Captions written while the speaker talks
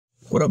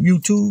What up,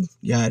 YouTube?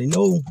 You already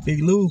know,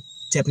 Big Lou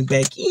tapping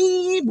back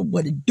in. But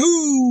what it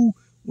do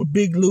with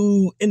Big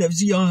Lou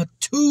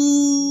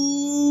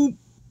NFZR2,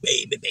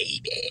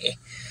 baby.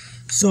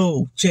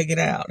 So check it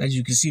out. As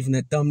you can see from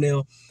that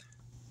thumbnail,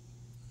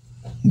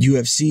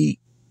 UFC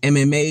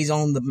MMA's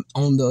on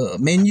the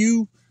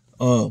menu.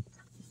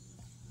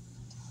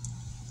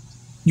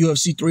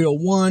 UFC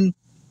 301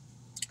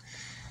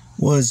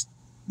 was,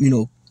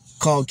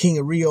 called King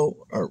of Rio,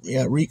 or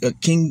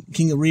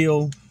King of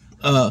Rio,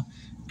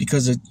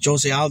 because of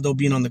Jose Aldo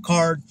being on the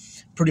card.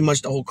 Pretty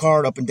much the whole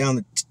card up and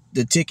down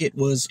the ticket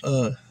was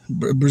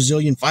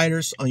Brazilian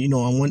fighters, on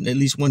at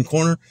least one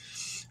corner.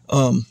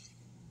 The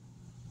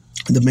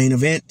main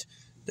event,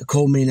 the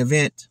co-main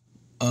event,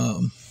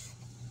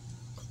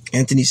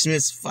 Anthony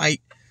Smith's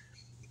fight,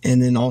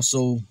 and then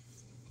also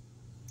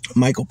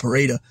Michael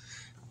Pereira,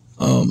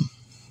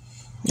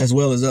 as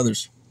well as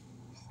others.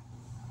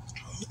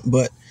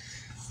 But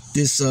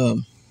this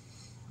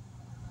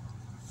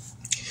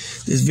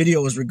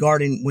video was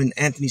regarding when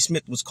Anthony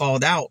Smith was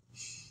called out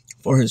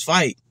for his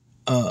fight.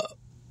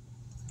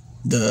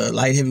 The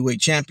light heavyweight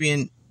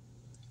champion,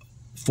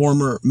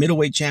 former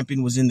middleweight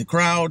champion, was in the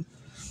crowd,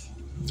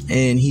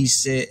 and he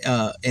said,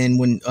 and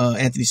when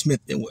Anthony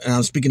Smith, and I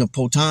was speaking of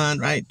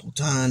Poatan, right?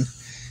 Poatan,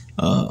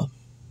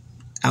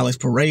 Alex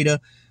Pereira,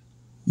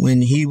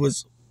 when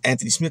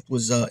Anthony Smith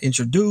was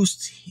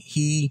introduced,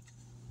 he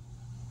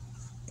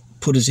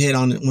put his head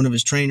on one of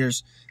his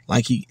trainers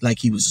like he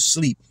was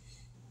asleep.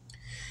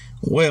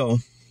 Well,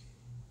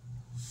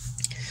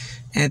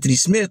 Anthony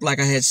Smith,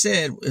 like I had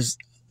said, was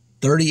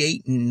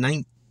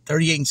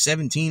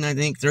 38-17, I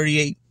think,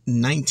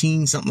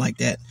 38-19, something like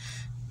that.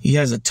 He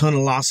has a ton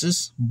of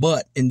losses,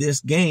 but in this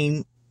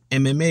game,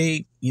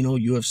 MMA,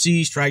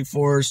 UFC,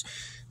 Strikeforce,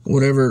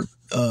 whatever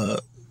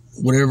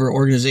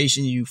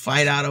organization you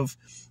fight out of,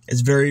 it's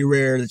very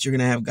rare that you're going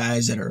to have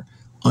guys that are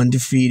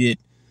undefeated,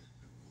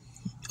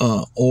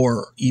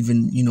 or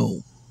even,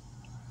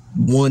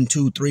 1,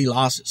 2, 3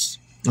 losses.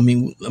 I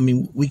mean,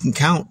 we can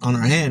count on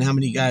our hand how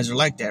many guys are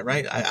like that,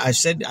 right? I've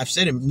said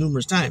it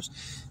numerous times.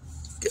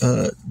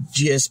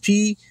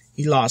 GSP,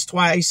 he lost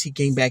twice. He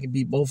came back and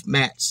beat both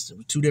Matts,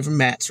 2 different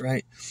Matts,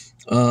 right?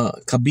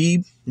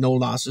 Khabib, no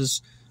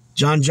losses.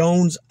 John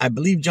Jones, I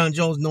believe John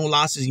Jones, no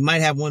losses. He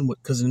might have one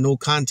because of no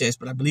contest,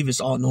 but I believe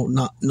it's all no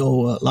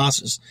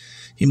losses.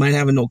 He might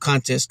have a no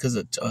contest because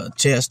of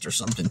chest or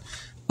something.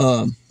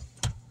 On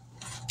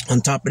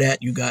top of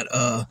that, you got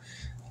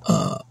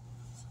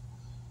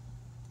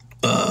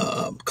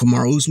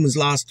Kamaru Usman's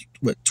lost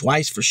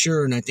twice for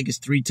sure, and I think it's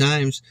 3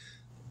 times.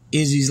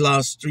 Izzy's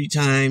lost 3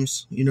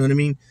 times. You know what I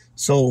mean?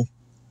 So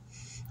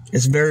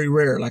it's very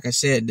rare, like I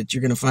said, that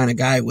you're gonna find a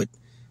guy with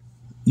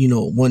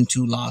 1,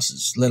 2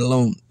 losses, let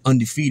alone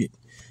undefeated.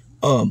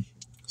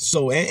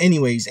 So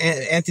anyways,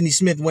 Anthony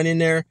Smith went in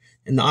there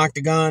in the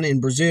octagon in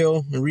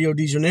Brazil, in Rio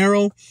de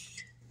Janeiro,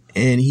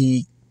 and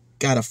he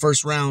got a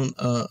first round.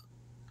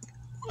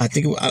 I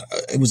think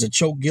it was a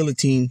choke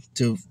guillotine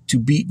to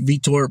beat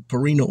Vitor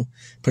Petrino,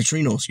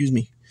 excuse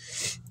me,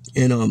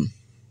 and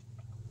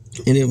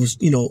it was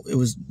it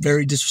was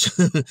very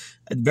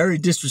very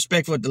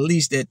disrespectful at the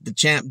least that the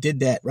champ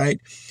did that,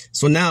 right?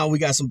 So now we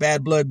got some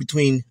bad blood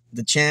between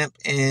the champ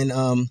and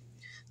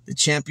the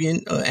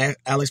champion,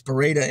 Alex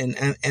Pereira, and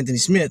Anthony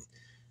Smith.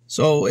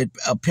 So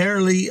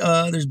apparently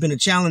there's been a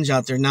challenge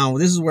out there. Now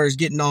this is where it's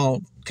getting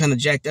all kind of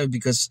jacked up,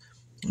 because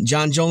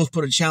John Jones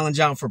put a challenge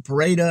out for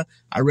Pereira.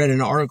 I read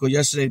an article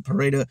yesterday.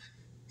 Pereira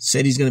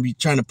said he's going to be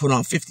trying to put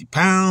on 50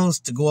 pounds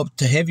to go up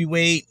to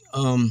heavyweight.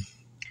 And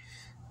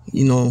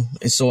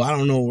so I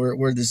don't know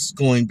where this is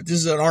going, but this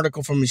is an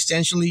article from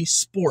Essentially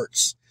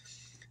Sports.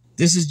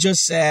 This is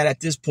just sad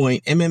at this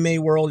point. MMA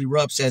world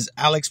erupts as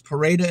Alex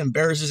Pereira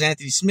embarrasses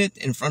Anthony Smith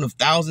in front of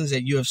thousands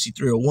at UFC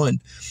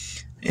 301.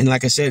 And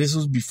like I said, this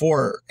was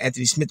before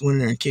Anthony Smith went in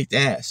there and kicked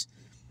ass.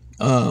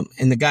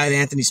 And the guy that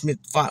Anthony Smith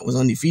fought was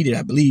undefeated,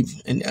 I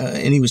believe,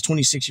 and he was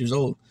 26 years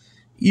old.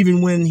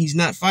 Even when he's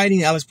not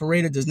fighting, Alex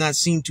Pereira does not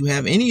seem to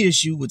have any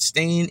issue with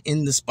staying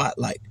in the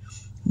spotlight.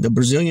 The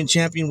Brazilian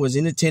champion was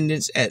in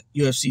attendance at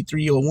UFC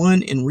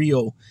 301 in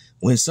Rio,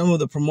 when some of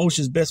the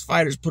promotion's best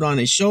fighters put on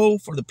a show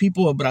for the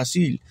people of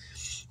Brazil.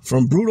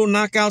 From brutal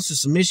knockouts to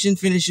submission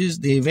finishes,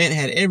 the event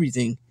had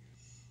everything.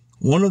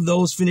 One of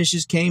those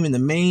finishes came in the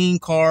main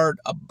card,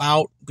 a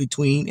bout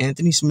between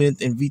Anthony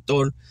Smith and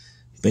Vitor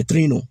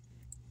Petrino.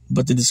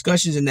 But the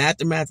discussions in the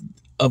aftermath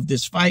of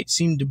this fight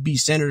seemed to be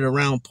centered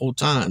around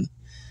Poatan.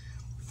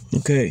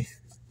 Okay.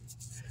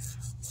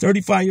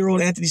 35-year-old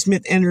Anthony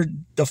Smith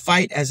entered the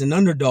fight as an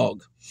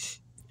underdog,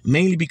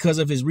 mainly because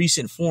of his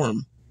recent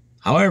form.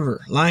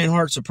 However,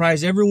 Lionheart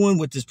surprised everyone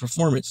with his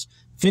performance,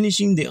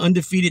 finishing the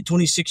undefeated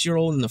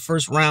 26-year-old in the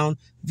first round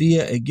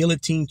via a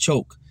guillotine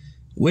choke.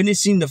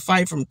 Witnessing the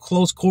fight from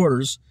close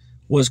quarters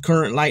was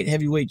current light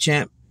heavyweight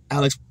champ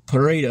Alex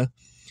Pereira.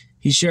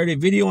 He shared a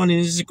video on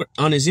his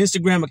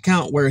Instagram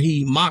account where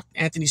he mocked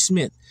Anthony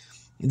Smith.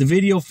 The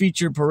video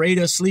featured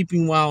Pereira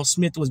sleeping while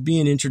Smith was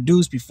being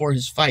introduced before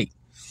his fight.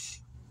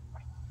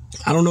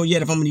 I don't know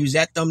yet if I'm going to use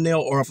that thumbnail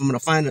or if I'm going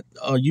to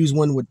use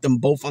one with them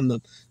both on the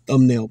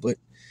thumbnail. But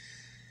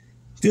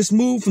this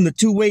move from the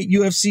two-weight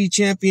UFC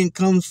champion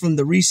comes from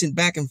the recent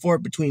back and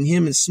forth between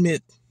him and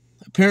Smith.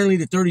 Apparently,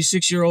 the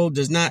 36-year-old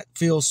does not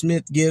feel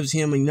Smith gives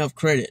him enough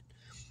credit.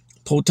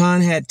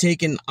 Poatan had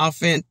taken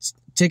offense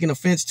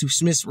to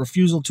Smith's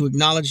refusal to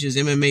acknowledge his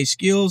MMA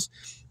skills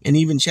and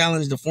even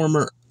challenged the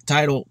former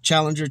title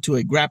challenger to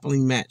a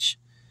grappling match.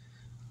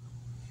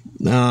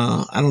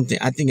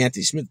 I think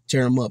Anthony Smith will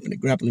tear him up in a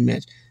grappling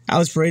match.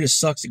 Alex Pereira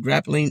sucks at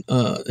grappling.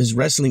 His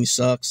wrestling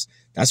sucks.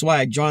 That's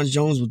why John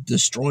Jones would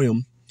destroy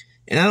him.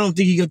 And I don't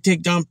think he could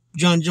take John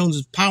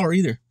Jones's power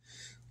either.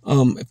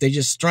 If they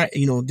just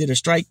did a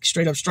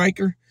straight up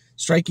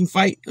striking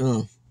fight.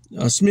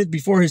 Smith,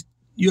 before his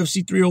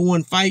UFC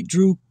 301 fight,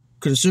 drew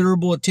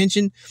considerable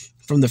attention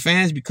from the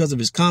fans because of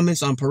his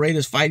comments on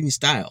Pereira's fighting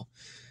style.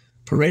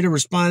 Pereira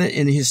responded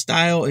in his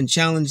style and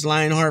challenged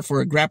Lionheart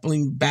for a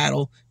grappling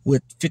battle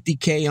with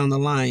 $50K on the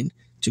line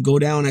to go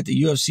down at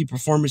the UFC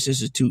Performance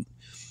Institute.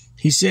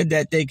 He said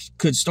that they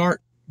could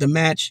start the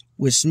match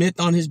with Smith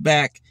on his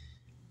back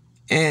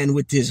and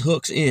with his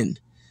hooks in.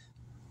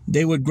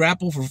 They would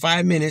grapple for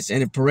 5 minutes,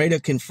 and if Pereira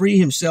can free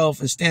himself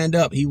and stand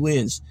up, he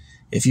wins.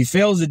 If he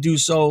fails to do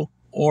so,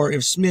 or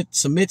if Smith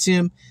submits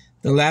him,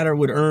 the latter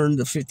would earn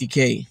the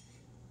 $50K.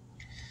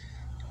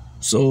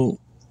 So,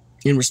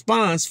 in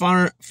response,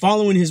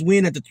 following his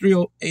win at the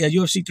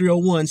UFC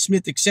 301,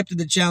 Smith accepted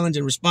the challenge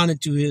and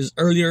responded to his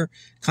earlier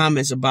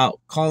comments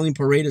about calling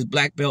Pereira's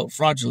black belt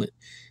fraudulent.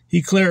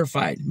 He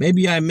clarified,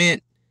 maybe I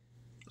meant,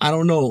 I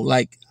don't know,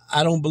 like,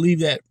 I don't believe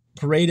that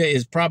Pereira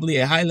is probably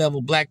a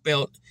high-level black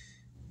belt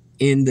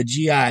in the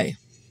GI. I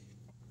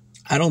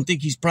don't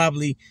think he's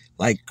probably,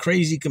 like,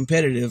 crazy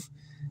competitive,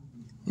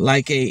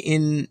 like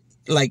in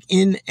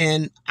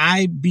an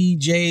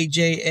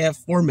IBJJF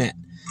format.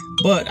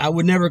 But I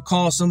would never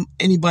call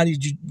anybody's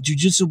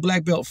jiu-jitsu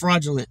black belt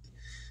fraudulent.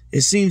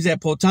 It seems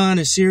that Poatan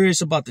is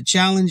serious about the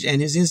challenge,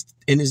 and his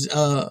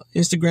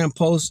Instagram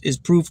post is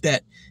proof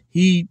that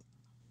he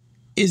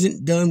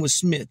isn't done with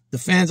Smith. The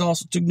fans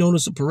also took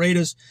notice of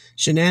Pereira's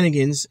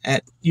shenanigans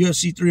at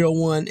UFC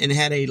 301 and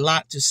had a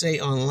lot to say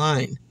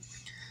online.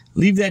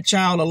 Leave that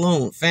child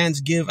alone.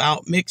 Fans give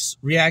out mixed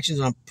reactions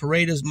on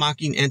Pereira's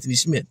mocking Anthony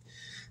Smith.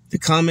 The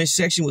comment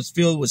section was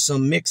filled with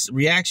some mixed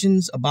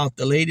reactions about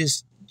the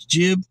latest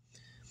jib.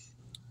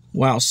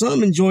 While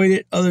some enjoyed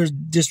it, others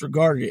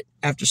disregarded it.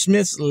 After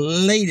Smith's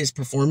latest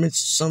performance,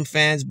 some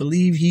fans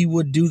believe he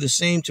would do the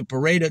same to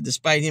Pereira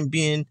despite him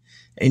being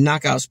a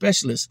knockout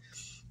specialist.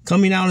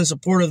 Coming out in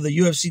support of the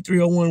UFC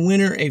 301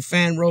 winner, a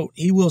fan wrote,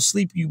 "He will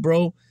sleep you,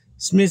 bro."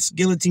 Smith's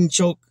guillotine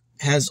choke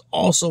has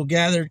also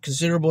gathered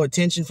considerable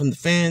attention from the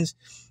fans,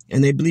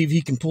 and they believe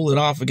he can pull it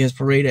off against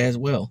Pereira as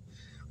well.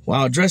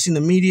 While addressing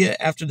the media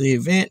after the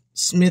event,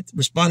 Smith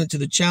responded to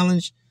the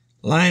challenge.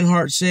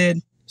 Lionheart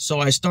said, So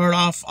I start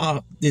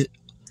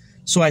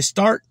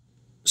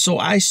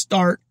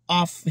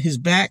off his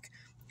back,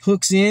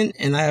 hooks in,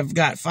 and I've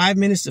got 5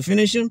 minutes to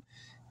finish him,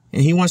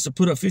 and he wants to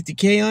put up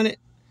 $50K on it.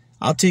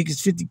 I'll take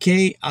his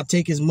 $50K. I'll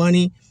take his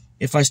money.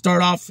 If I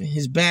start off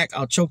his back,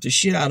 I'll choke the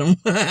shit out of him.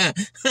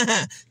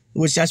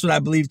 Which that's what I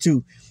believe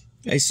too.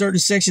 A certain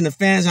section of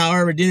fans,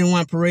 however, didn't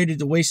want Pereira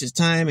to waste his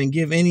time and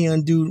give any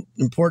undue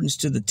importance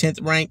to the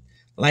 10th ranked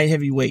light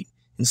heavyweight.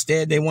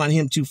 Instead, they want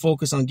him to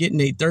focus on getting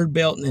a third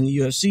belt in the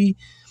UFC.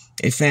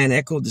 A fan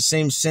echoed the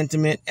same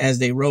sentiment as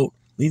they wrote,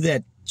 leave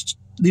that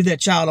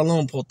child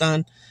alone,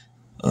 Poatan.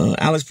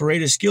 Alex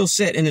Pereira's skill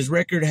set and his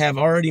record have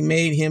already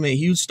made him a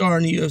huge star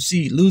in the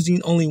UFC,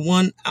 losing only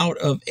 1 out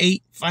of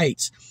 8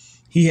 fights.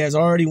 He has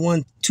already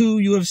won 2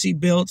 UFC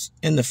belts,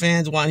 and the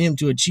fans want him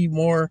to achieve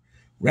more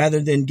rather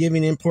than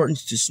giving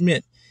importance to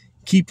Smith.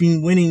 Keep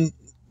winning,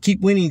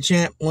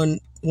 champ,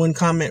 one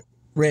comment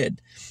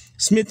read.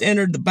 Smith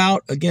entered the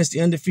bout against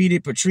the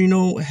undefeated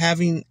Petrino,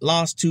 having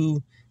lost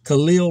to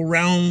Khalil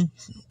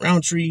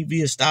Roundtree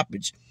via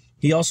stoppage.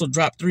 He also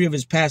dropped 3 of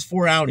his past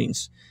 4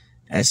 outings.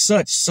 As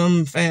such,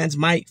 some fans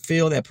might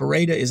feel that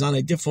Pereira is on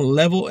a different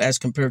level as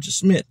compared to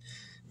Smith.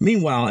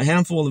 Meanwhile, a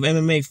handful of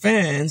MMA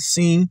fans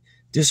seem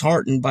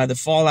disheartened by the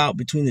fallout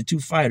between the two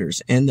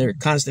fighters and their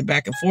constant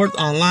back and forth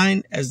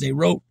online, as they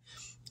wrote,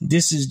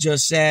 "This is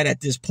just sad at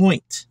this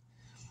point."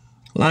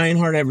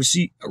 Lionheart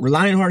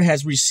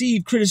has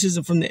received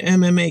criticism from the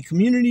MMA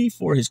community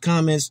for his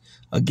comments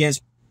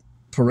against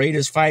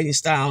Pereira's fighting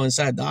style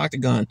inside the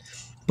octagon,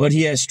 but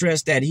he has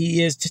stressed that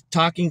he is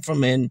talking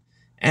from an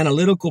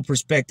analytical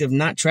perspective,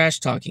 not trash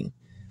talking.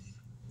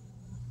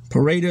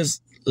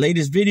 Pereira's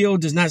latest video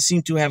does not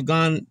seem to have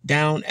gone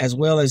down as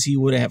well as he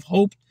would have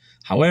hoped.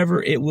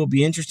 However, it will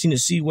be interesting to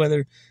see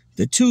whether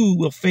the two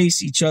will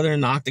face each other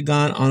in the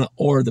octagon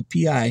or the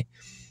PI.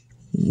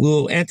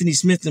 Will Anthony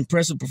Smith's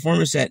impressive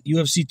performance at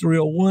UFC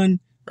 301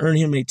 earn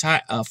him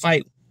a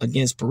fight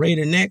against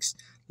Pereira next?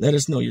 Let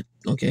us know.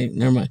 Okay,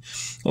 never mind.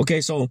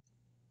 Okay, so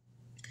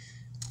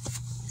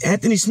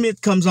Anthony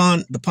Smith comes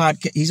on the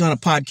podcast. He's on a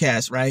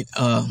podcast, right?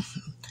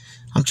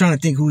 I'm trying to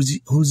think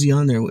who's he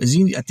on there?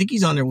 I think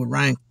he's on there with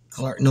Ryan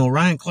Clark. No,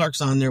 Ryan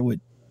Clark's on there with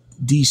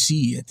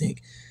DC, I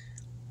think.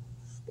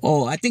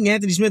 Oh, I think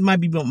Anthony Smith might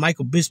be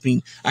Michael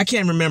Bisping. I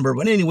can't remember.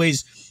 But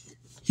anyways,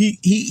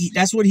 he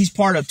that's what he's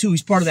part of too.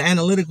 He's part of the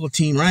analytical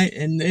team, right?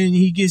 And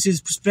he gives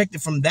his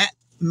perspective from that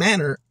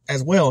manner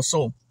as well.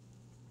 So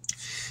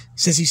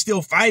since he's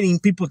still fighting,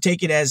 people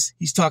take it as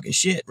he's talking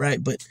shit,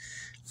 right? But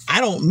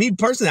me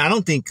personally, I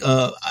don't think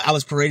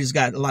Alex Pereira's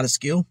got a lot of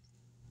skill.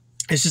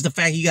 It's just the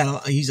fact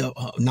he's a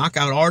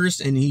knockout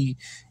artist, and he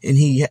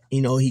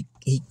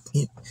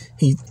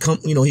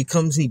comes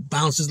and he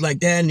bounces like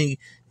that, and he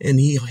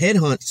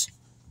headhunts.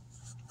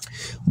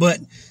 But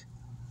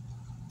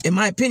in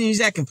my opinion, he's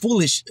acting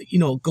foolish,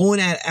 going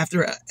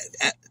after a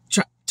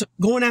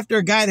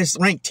guy that's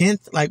ranked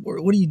 10th. Like,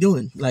 what are you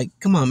doing? Like,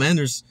 come on, man.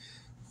 There's,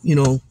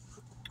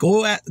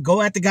 go at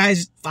the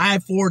guys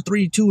 5, 4,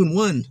 3, 2, and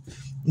 1.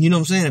 You know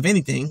what I'm saying? If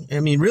anything, I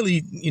mean,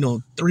 really,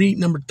 number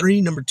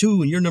 3, number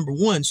 2, and you're number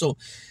 1. So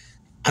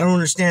I don't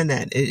understand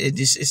that.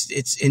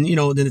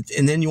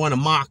 And then you want to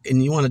mock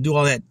and you want to do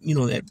all that,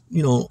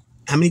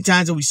 how many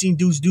times have we seen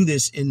dudes do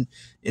this in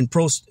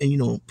pro, in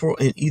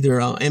either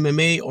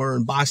MMA or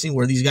in boxing,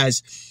 where these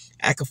guys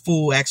act a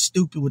fool, act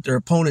stupid with their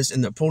opponents,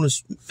 and the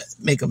opponents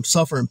make them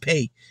suffer and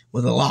pay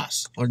with a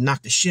loss or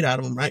knock the shit out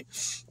of them, right?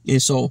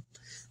 And so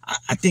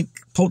I think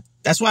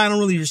that's why I don't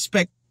really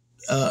respect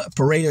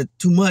Pereira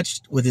too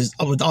much with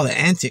all the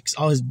antics,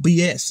 all his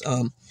BS.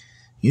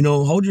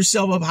 Hold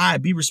yourself up high,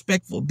 be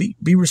respectful, be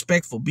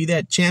respectful, be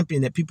that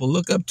champion that people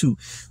look up to.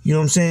 You know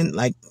what I'm saying?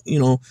 Like,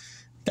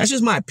 that's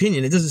just my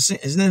opinion. It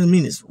doesn't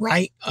mean it's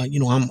right.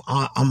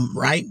 I'm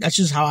right. That's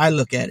just how I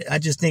look at it. I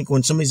just think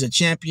when somebody's a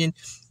champion,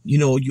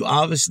 you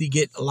obviously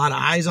get a lot of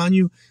eyes on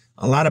you.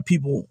 A lot of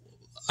people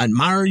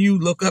admire you,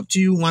 look up to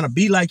you, want to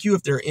be like you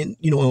if they're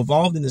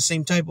involved in the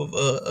same type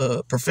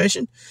of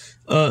profession,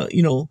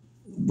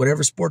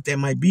 whatever sport that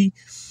might be.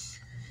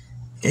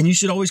 And you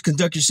should always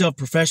conduct yourself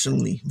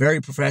professionally,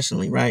 very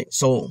professionally, right?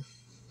 So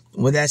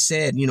with that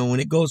said, when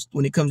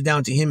it comes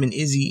down to him and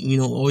Izzy,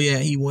 oh yeah,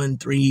 he won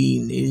 3,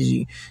 and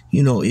Izzy,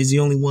 Izzy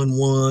only won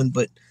 1,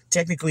 but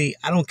technically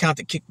I don't count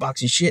the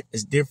kickboxing shit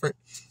as different.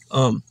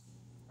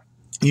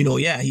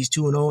 Yeah, he's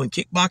 2-0 in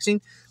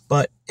kickboxing,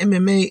 but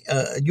MMA,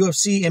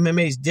 UFC,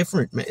 MMA is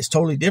different, man. It's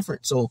totally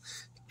different. So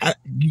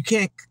you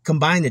can't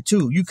combine the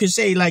two. You could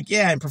say, like,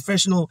 yeah, in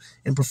professional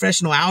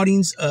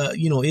outings,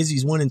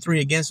 Izzy's 1-3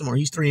 against him, or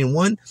he's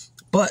 3-1.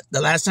 But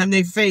the last time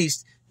they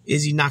faced,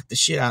 Izzy knocked the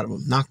shit out of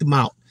him, knocked him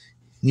out.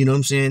 You know what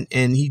I'm saying?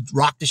 And he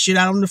rocked the shit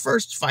out of him the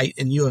first fight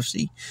in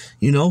UFC.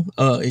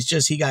 It's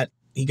just he got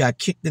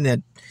kicked in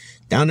that,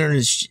 down there in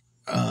his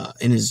I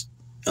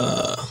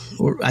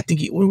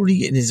think what would he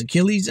get in his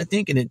Achilles, I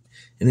think, and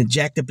it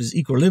jacked up his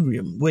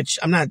equilibrium, which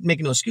I'm not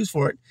making no excuse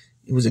for it.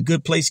 It was a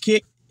good place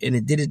kick, and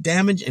it did its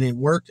damage, and it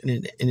worked,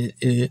 and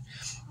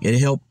it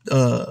helped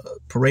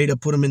Pereira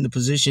put him in the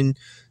position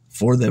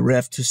for the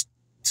ref to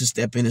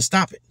step in and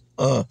stop it.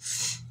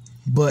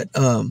 But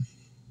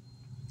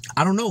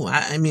I don't know.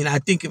 I mean, I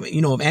think,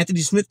 if Anthony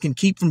Smith can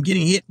keep from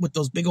getting hit with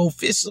those big old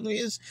fists of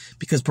his,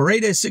 because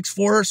Pereira is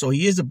 6'4", so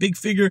he is a big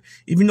figure.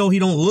 Even though he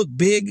don't look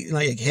big,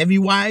 like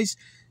heavy-wise,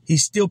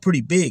 he's still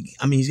pretty big.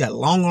 I mean, he's got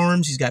long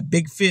arms, he's got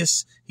big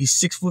fists, he's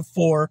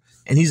 6'4",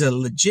 and he's a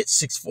legit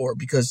 6'4",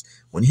 because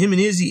when him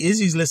and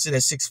Izzy's listed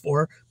as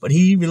 6'4", but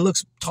he even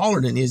looks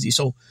taller than Izzy.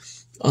 So,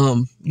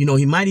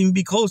 he might even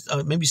be close,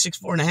 maybe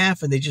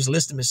 6'4.5", and they just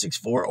list him as 6'4",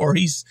 or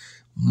he's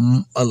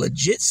a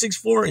legit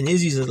 6'4", and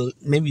Izzy's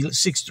maybe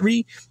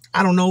 6'3".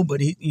 I don't know,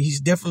 but he's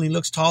definitely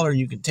looks taller, and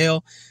you can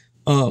tell.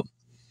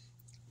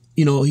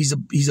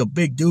 He's a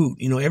big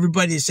dude.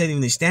 Everybody is saying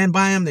when they stand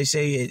by him, they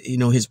say,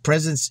 his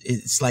presence,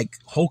 it's like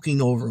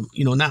hulking over him.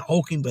 Not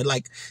hulking, but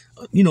like,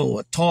 a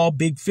tall,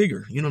 big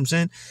figure. You know what I'm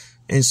saying?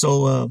 And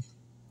so,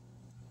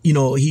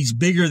 he's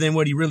bigger than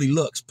what he really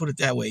looks, put it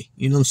that way.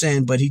 You know what I'm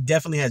saying? But he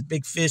definitely has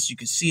big fists. You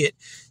can see it.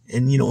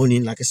 And, and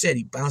then, like I said,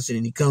 he bounces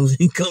and he comes and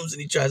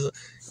he tries to,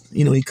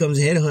 he comes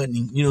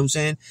headhunting, you know what I'm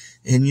saying?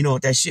 And,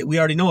 that shit, we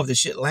already know if the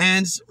shit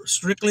lands,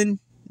 Strickland,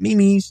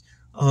 Mimi's,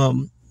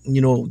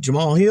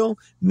 Jamal Hill,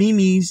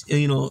 Mimi's,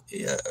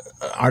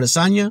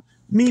 Adesanya,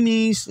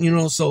 Mimi's,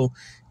 so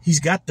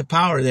he's got the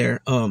power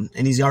there.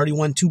 And he's already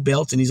won 2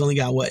 belts, and he's only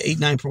got 8,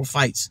 9 pro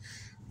fights,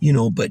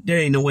 but there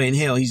ain't no way in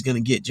hell he's going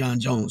to get John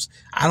Jones.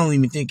 I don't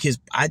even think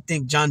I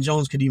think John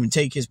Jones could even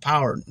take his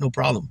power. No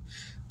problem.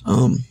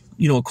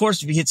 Of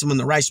course, if he hits him in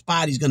the right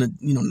spot, he's going to,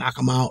 knock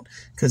him out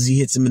because he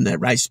hits him in that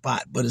right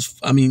spot. But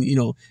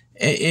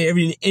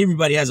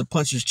everybody has a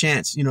puncher's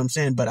chance, you know what I'm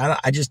saying? But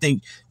I just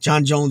think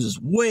John Jones is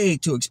way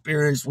too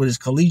experienced with his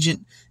collegiate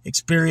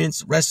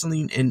experience,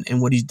 wrestling,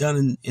 and what he's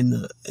done in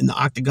the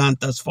octagon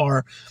thus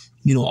far.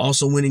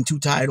 Also winning 2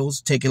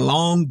 titles, taking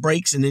long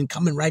breaks, and then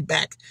coming right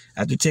back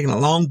after taking a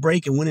long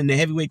break and winning the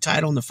heavyweight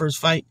title in the first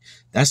fight.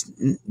 That's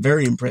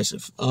very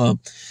impressive.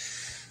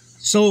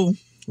 So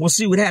we'll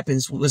see what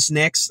happens. What's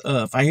next?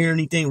 If I hear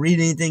anything, read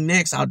anything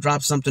next, I'll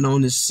drop something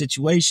on this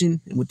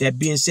situation. And with that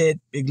being said,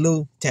 Big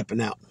Lou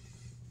tapping out.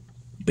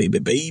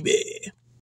 Baby.